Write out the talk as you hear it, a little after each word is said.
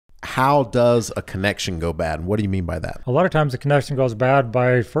how does a connection go bad? What do you mean by that? A lot of times the connection goes bad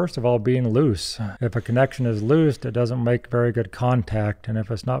by, first of all, being loose. If a connection is loose, it doesn't make very good contact. And if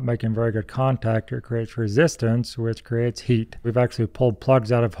it's not making very good contact, it creates resistance, which creates heat. We've actually pulled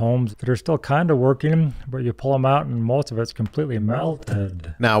plugs out of homes that are still kind of working, but you pull them out and most of it's completely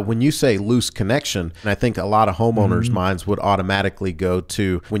melted. Now, when you say loose connection, I think a lot of homeowners' minds would automatically go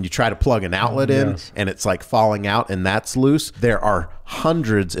to when you try to plug an outlet in and it's like falling out and that's loose. There are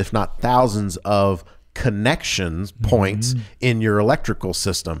hundreds, if not thousands, of connections points in your electrical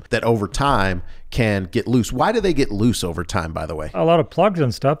system that over time can get loose. Why do they get loose over time, by the way? A lot of plugs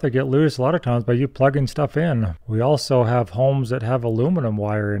and stuff that get loose a lot of times by you plugging stuff in. We also have homes that have aluminum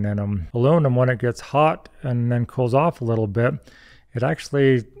wiring in them. Aluminum, when it gets hot and then cools off a little bit, it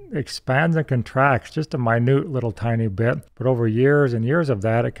actually expands and contracts just a minute little tiny bit. But over years and years of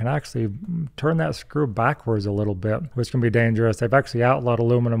that, it can actually turn that screw backwards a little bit, which can be dangerous. They've actually outlawed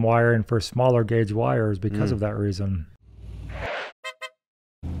aluminum wiring for smaller gauge wires because of that reason.